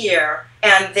self-growth is here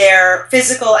and their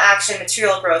physical action,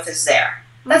 material growth is there.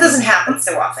 That doesn't happen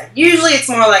so often. Usually it's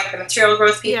more like the material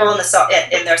growth people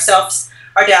and their selves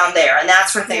are down there, and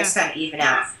that's where things kind of even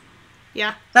out.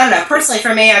 Yeah. I don't know. Personally,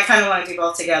 for me, I kind of want to do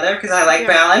both together because I like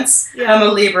balance. Yeah. I'm a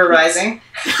Libra rising.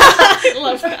 I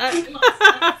love that.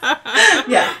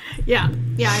 Yeah.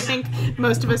 I think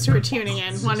most of us who are tuning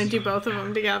in want to do both of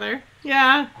them together.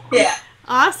 Yeah. Yeah.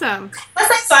 Awesome.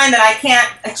 Plus, I find that I can't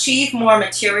achieve more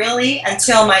materially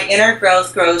until my inner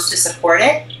growth grows to support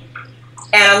it.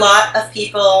 And a lot of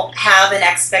people have an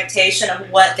expectation of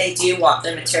what they do want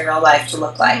their material life to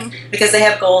look like because they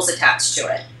have goals attached to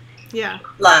it. Yeah.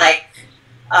 Like,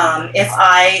 if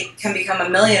I can become a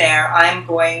millionaire, I'm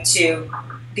going to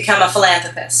become a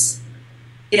philanthropist.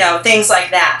 Things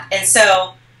like that. And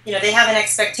so, they have an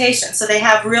expectation. So they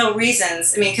have real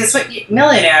reasons. I mean, because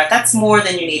millionaire, that's more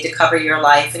than you need to cover your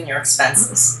life and your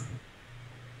expenses.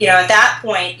 At that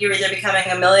point, you're either becoming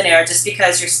a millionaire just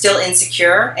because you're still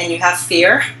insecure and you have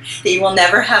fear that you will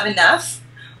never have enough,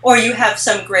 or you have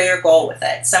some greater goal with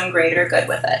it, some greater good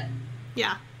with it.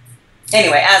 Yeah.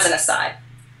 Anyway, as an aside.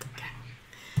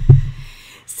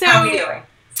 So, how are we doing?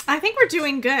 I think we're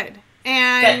doing good.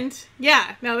 And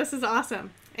this is awesome.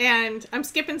 And I'm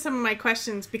skipping some of my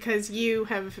questions because you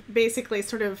have basically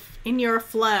sort of in your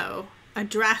flow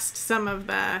addressed some of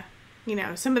the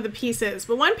pieces.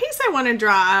 But one piece I want to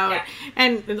draw out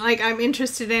and I'm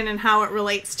interested in and how it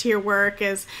relates to your work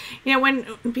is, when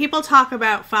people talk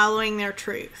about following their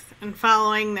truth and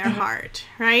following their heart,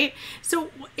 right?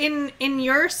 So in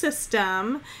your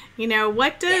system,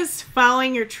 what does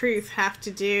following your truth have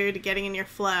to do to getting in your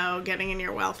flow, getting in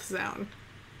your wealth zone?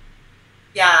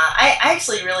 Yeah, I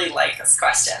actually really like this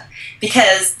question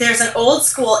because there's an old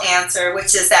school answer,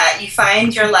 which is that you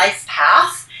find your life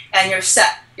path and you're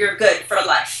set. You're good for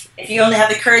life. If you only have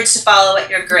the courage to follow it,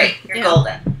 you're great. You're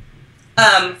golden.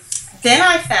 Then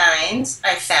I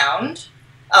found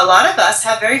a lot of us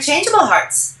have very changeable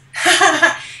hearts.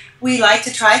 We like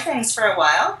to try things for a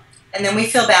while, and then we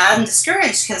feel bad and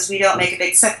discouraged because we don't make a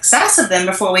big success of them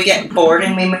before we get bored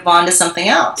and we move on to something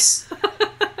else.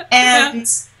 And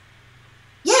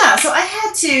so I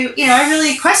had to, I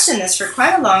really questioned this for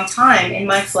quite a long time in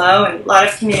my flow and a lot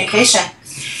of communication.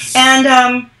 And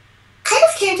kind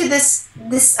of came to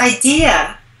this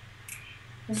idea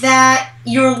that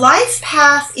your life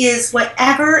path is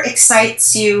whatever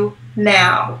excites you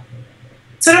now.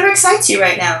 It's whatever excites you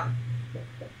right now.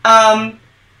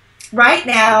 Right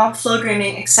now, flow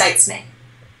dreaming excites me.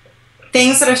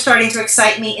 Things that are starting to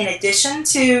excite me in addition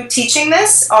to teaching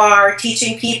this are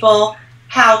teaching people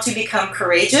how to become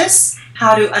courageous,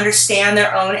 how to understand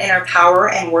their own inner power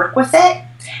and work with it,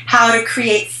 how to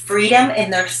create freedom in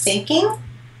their thinking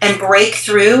and break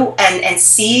through and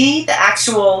see the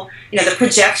actual, the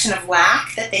projection of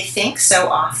lack that they think so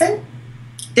often.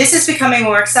 This is becoming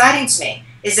more exciting to me.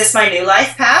 Is this my new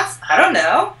life path? I don't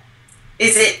know.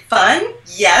 Is it fun?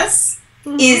 Yes.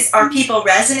 Are people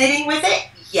resonating with it?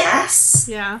 Yes.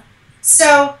 Yeah.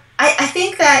 So I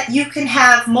think that you can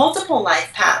have multiple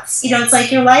life paths. It's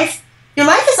like your life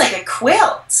is like a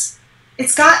quilt.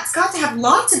 It's got to have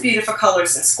lots of beautiful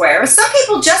colors and squares. Some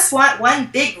people just want one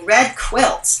big red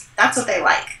quilt. That's what they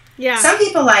like. Yeah. Some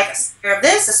people like a square of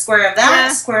this, a square of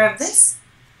that, a square of this.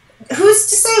 Who's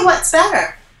to say what's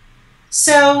better?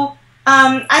 So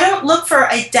I don't look for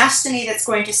a destiny that's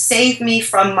going to save me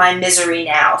from my misery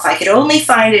now. If I could only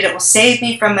find it, it will save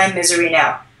me from my misery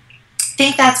now. I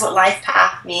think that's what life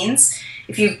path means.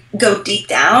 If you go deep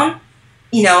down,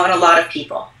 in a lot of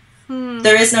people.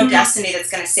 There is no destiny that's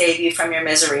going to save you from your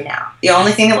misery now. The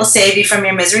only thing that will save you from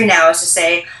your misery now is to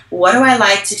say, what do I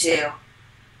like to do?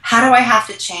 How do I have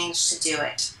to change to do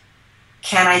it?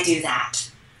 Can I do that?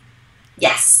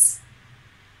 Yes.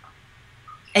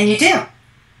 And you do.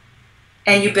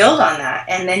 And you build on that.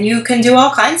 And then you can do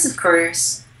all kinds of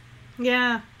careers.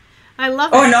 Yeah. I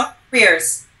love it. Or no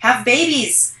careers. Have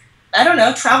babies. I don't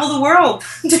know. Travel the world.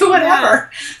 Do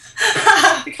whatever.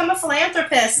 Become a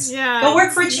philanthropist. Yeah. Go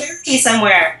work for a charity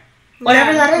somewhere.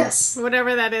 Whatever that is.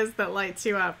 Whatever that is that lights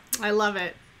you up. I love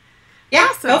it. Yeah,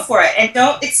 awesome. Go for it. And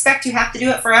don't expect you have to do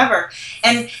it forever.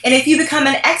 And if you become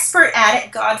an expert at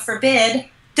it, God forbid,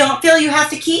 don't feel you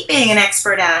have to keep being an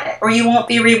expert at it or you won't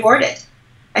be rewarded.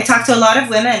 I talk to a lot of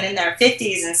women in their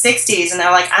 50s and 60s, and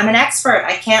they're like, I'm an expert.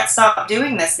 I can't stop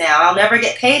doing this now. I'll never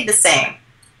get paid the same.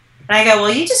 And I go,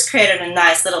 well, you just created a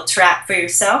nice little trap for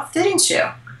yourself, didn't you?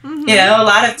 Mm-hmm. You know, a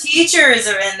lot of teachers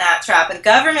are in that trap, and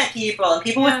government people, and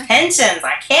people with pensions.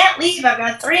 I can't leave. I've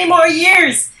got 3 more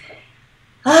years.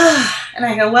 And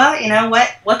I go, well, you know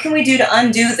what? What can we do to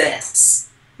undo this?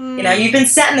 Mm. You know, you've been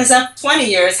setting this up 20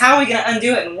 years. How are we going to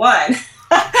undo it in 1?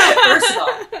 First of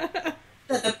all.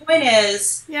 But the point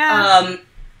is,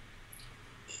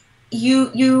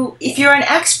 if you're an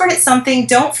expert at something,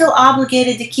 don't feel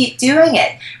obligated to keep doing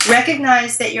it.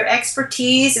 Recognize that your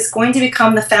expertise is going to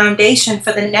become the foundation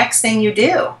for the next thing you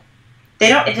do.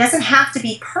 It doesn't have to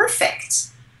be perfect.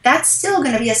 That's still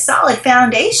going to be a solid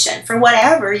foundation for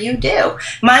whatever you do.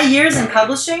 My years in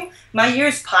publishing, my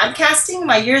years podcasting,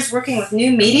 my years working with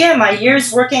new media, my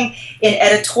years working in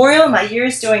editorial, my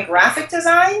years doing graphic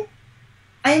design,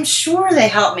 I am sure they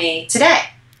help me today.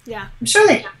 Yeah. I'm sure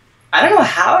they do. I don't know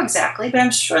how exactly, but I'm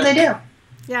sure they do.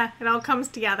 Yeah, it all comes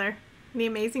together. The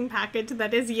amazing package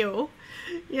that is you.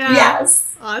 Yeah.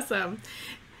 Yes. Awesome.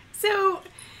 So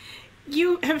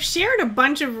you have shared a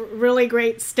bunch of really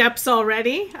great steps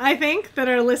already, I think, that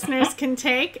our listeners can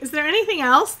take. Is there anything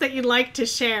else that you'd like to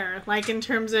share, like in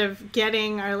terms of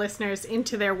getting our listeners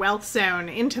into their wealth zone,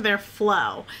 into their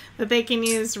flow, that they can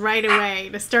use right away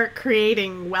to start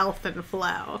creating wealth and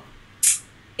flow?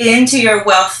 Into your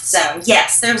wealth zone.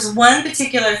 Yes, there's one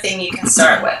particular thing you can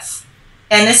start with.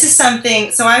 And this is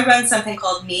something, so I run something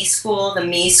called Me School, the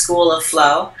Me School of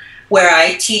Flow, where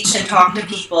I teach and talk to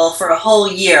people for a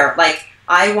whole year. Like,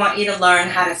 I want you to learn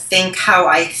how to think how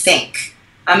I think.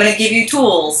 I'm going to give you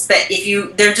tools, but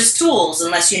they're just tools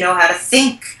unless you know how to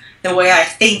think the way I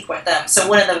think with them. So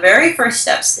one of the very first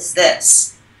steps is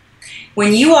this.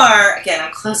 When you are, again,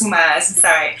 I'm closing my eyes, I'm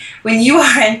sorry. When you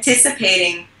are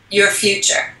anticipating your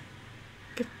future,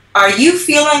 are you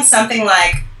feeling something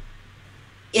like,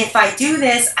 if I do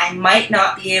this, I might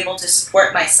not be able to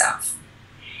support myself?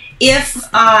 If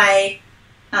I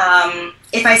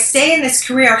stay in this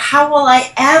career, how will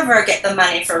I ever get the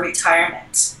money for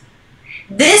retirement?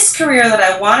 This career that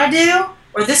I want to do,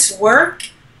 or this work,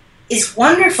 is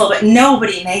wonderful, but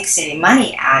nobody makes any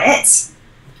money at it.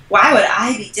 Why would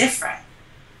I be different?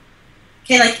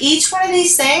 Okay, like each one of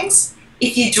these things,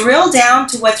 if you drill down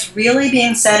to what's really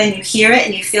being said and you hear it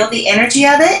and you feel the energy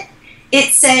of it,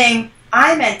 it's saying,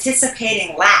 I'm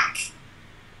anticipating lack.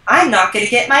 I'm not going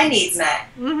to get my needs met.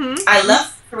 Mm-hmm. I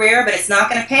love the career, but it's not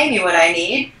going to pay me what I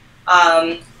need.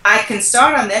 I can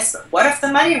start on this, but what if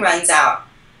the money runs out?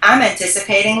 I'm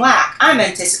anticipating lack. I'm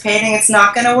anticipating it's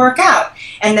not going to work out.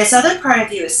 And this other part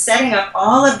of you is setting up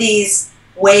all of these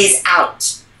ways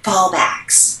out,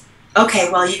 fallbacks. Okay,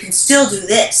 well, you can still do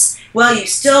this. Well, you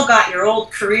still got your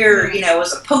old career,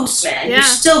 as a postman. Yeah.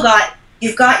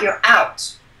 You've got your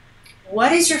out.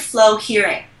 What is your flow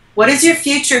hearing? What is your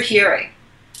future hearing?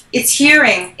 It's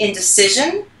hearing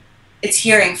indecision. It's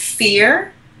hearing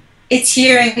fear. It's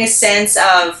hearing a sense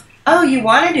of, oh, you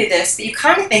want to do this, but you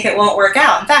kind of think it won't work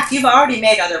out. In fact, you've already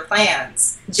made other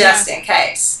plans just in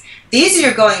case. These are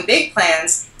your going big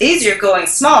plans. These are your going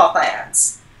small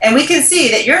plans. And we can see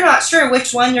that you're not sure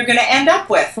which one you're going to end up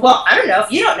with. Well, I don't know.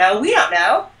 If you don't know, we don't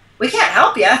know. We can't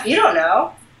help you if you don't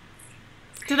know.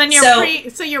 So then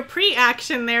your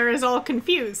pre-action there is all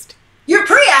confused. Your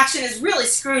pre-action is really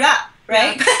screwed up,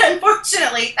 right? Yeah. But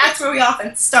unfortunately, that's where we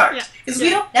often start. Because we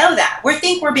don't know that. We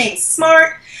think we're being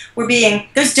smart.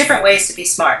 There's different ways to be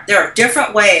smart. There are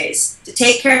different ways to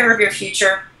take care of your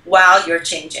future while you're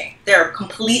changing. There are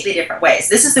completely different ways.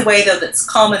 This is the way, though, that's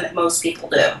common that most people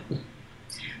do.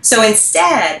 So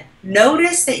instead,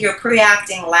 notice that you're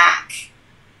pre-acting lack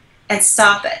and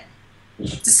stop it.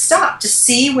 Just stop. Just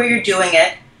see where you're doing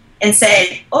it and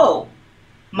say, oh,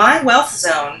 my wealth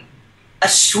zone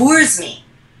assures me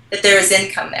that there is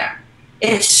income there.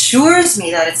 It assures me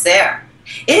that it's there.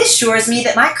 It assures me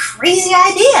that my crazy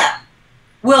idea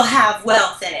will have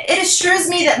wealth in it. It assures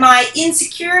me that my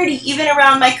insecurity, even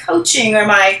around my coaching or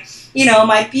my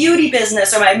beauty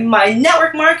business or my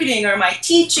network marketing or my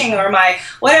teaching or my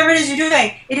whatever it is you're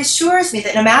doing, it assures me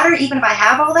that no matter, even if I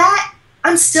have all that,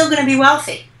 I'm still going to be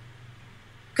wealthy.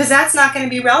 Because that's not going to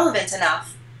be relevant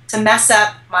enough to mess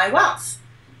up my wealth.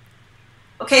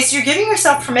 Okay, so you're giving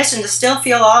yourself permission to still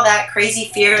feel all that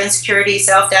crazy fear, insecurity,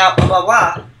 self-doubt, blah, blah,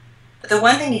 blah. But the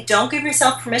one thing you don't give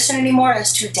yourself permission anymore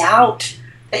is to doubt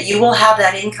that you will have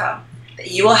that income, that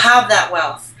you will have that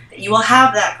wealth, that you will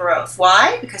have that growth.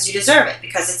 Why? Because you deserve it,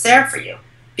 because it's there for you,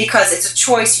 because it's a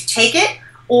choice. You take it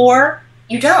or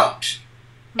you don't.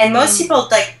 And most people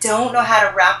don't know how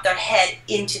to wrap their head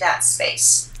into that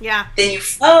space. Yeah. Then you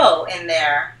flow in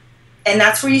there And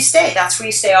that's where you stay. That's where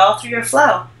you stay all through your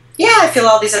flow. Yeah, I feel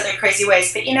all these other crazy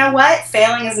ways, but you know what?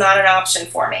 Failing is not an option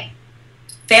for me.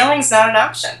 Failing is not an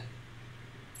option.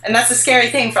 And that's a scary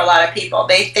thing for a lot of people.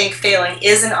 They think failing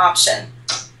is an option.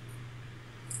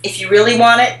 If you really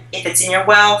want it, if it's in your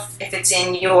wealth, if it's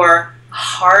in your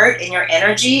heart and your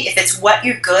energy, if it's what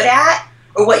you're good at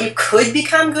or what you could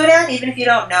become good at, even if you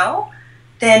don't know,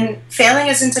 then failing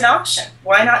isn't an option.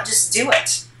 Why not just do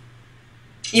it?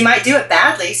 You might do it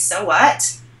badly, so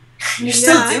what? You're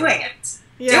still doing it.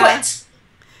 Yeah. Do it.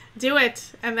 Do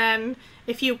it. And then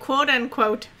if you quote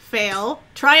unquote fail,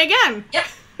 try again. Yep.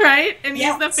 Right? And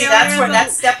use the failure.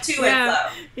 That's step 2 in flow.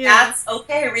 Yeah. That's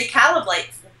okay.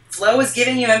 Recalibrate. Flow is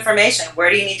giving you information. Where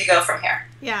do you need to go from here?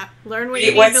 Yeah. Learn what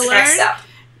you need What's to the learn. next step?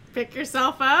 Pick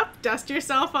yourself up. Dust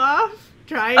yourself off.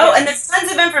 Try it. Oh, and there's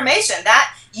tons of information.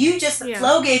 That you just,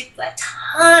 Flow gave a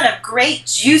ton of great,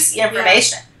 juicy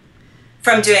information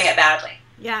from doing it badly.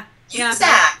 Yeah. Use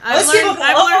that. Most people go,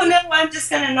 oh no, I'm just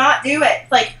going to not do it.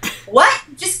 Like, what?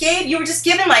 You were just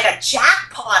given like a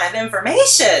jackpot of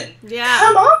information. Yeah.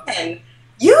 Come on.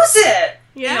 Use it.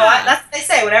 Yeah. You know, that's what they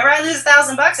say. Whenever I lose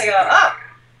 $1,000, I go, oh,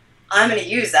 I'm going to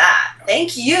use that.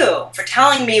 Thank you for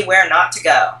telling me where not to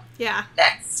go. Yeah.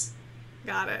 Next.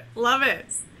 Got it. Love it.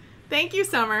 Thank you,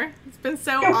 Summer. It's been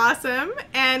so awesome.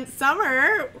 And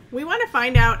Summer, we want to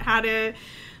find out how to,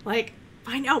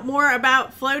 find out more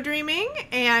about flow dreaming.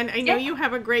 And I know you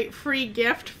have a great free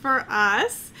gift for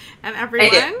us and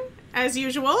everyone. As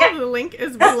usual, the link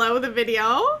is below the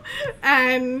video.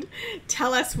 And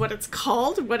tell us what it's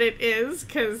called, what it is,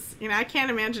 because, I can't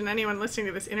imagine anyone listening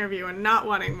to this interview and not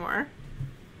wanting more.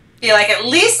 Be at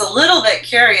least a little bit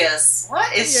curious.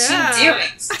 What is she doing?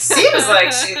 She seems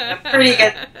like she's in a pretty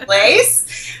good place.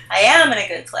 I am in a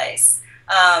good place.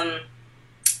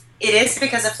 It is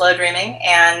because of flow dreaming,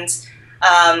 and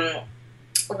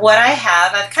what I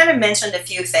have, I've kind of mentioned a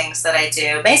few things that I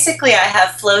do. Basically, I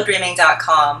have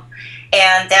flowdreaming.com,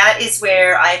 and that is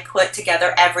where I put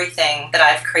together everything that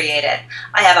I've created.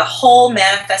 I have a whole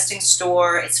manifesting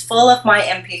store. It's full of my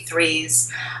MP3s.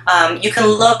 You can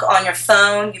look on your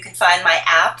phone. You can find my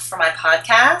app for my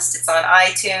podcast. It's on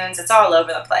iTunes. It's all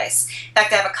over the place. In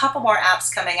fact, I have a couple more apps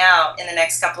coming out in the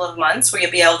next couple of months where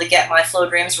you'll be able to get my flow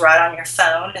dreams right on your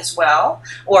phone as well,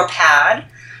 or pad.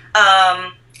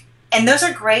 And those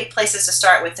are great places to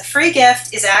start with. The free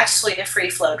gift is actually a free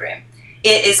flow dream.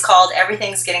 It is called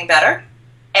Everything's Getting Better,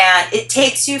 and it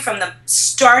takes you from the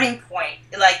starting point.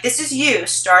 This is you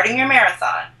starting your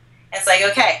marathon. And it's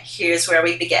okay, here's where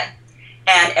we begin.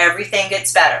 And everything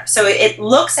gets better. So it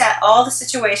looks at all the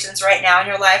situations right now in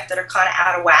your life that are kind of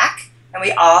out of whack, and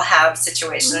we all have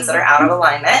situations that are out of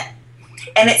alignment.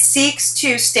 And it seeks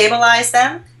to stabilize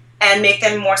them and make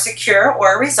them more secure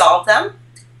or resolve them,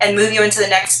 and move you into the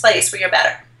next place where you're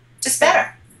better. Just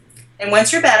better. And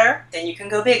once you're better, then you can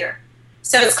go bigger.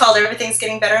 So it's called Everything's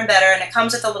Getting Better and Better, and it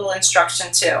comes with a little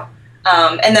instruction too.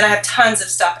 And then I have tons of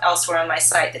stuff elsewhere on my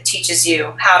site that teaches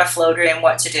you how to flow dream,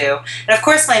 what to do. And of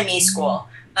course my Me School.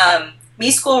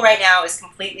 Me School right now is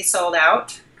completely sold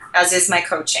out, as is my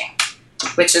coaching,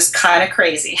 which is kind of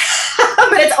crazy.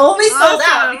 But it's only sold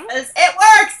out because it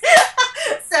works.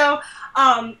 So,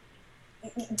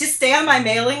 just stay on my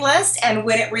mailing list, and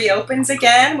when it reopens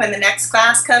again, when the next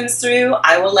class comes through,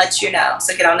 I will let you know.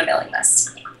 So get on the mailing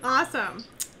list. Awesome.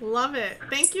 Love it.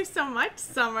 Thank you so much,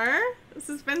 Summer. This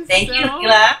has been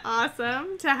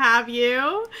awesome to have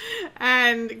you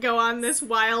and go on this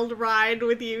wild ride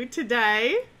with you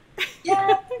today.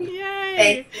 Yeah.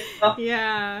 Yay. Thank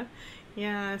you.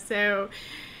 Yeah. So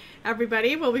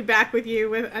everybody, we'll be back with you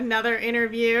with another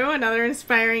interview, another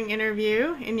inspiring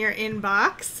interview in your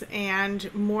inbox,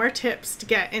 and more tips to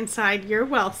get inside your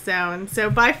wealth zone.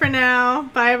 So bye for now.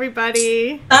 Bye,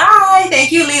 everybody. Bye.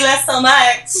 Thank you, Leela, so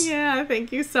much. Yeah,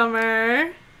 thank you,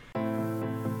 Summer.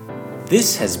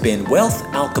 This has been Wealth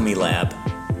Alchemy Lab,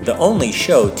 the only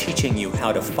show teaching you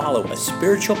how to follow a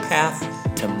spiritual path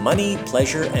to money,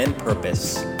 pleasure, and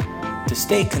purpose. To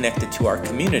stay connected to our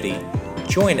community,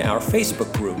 join our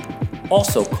Facebook group,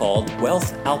 also called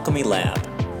Wealth Alchemy Lab.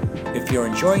 If you're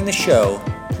enjoying the show,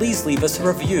 please leave us a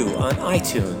review on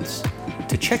iTunes.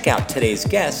 To check out today's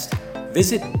guest,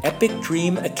 visit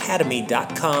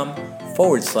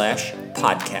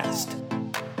epicdreamacademy.com/podcast.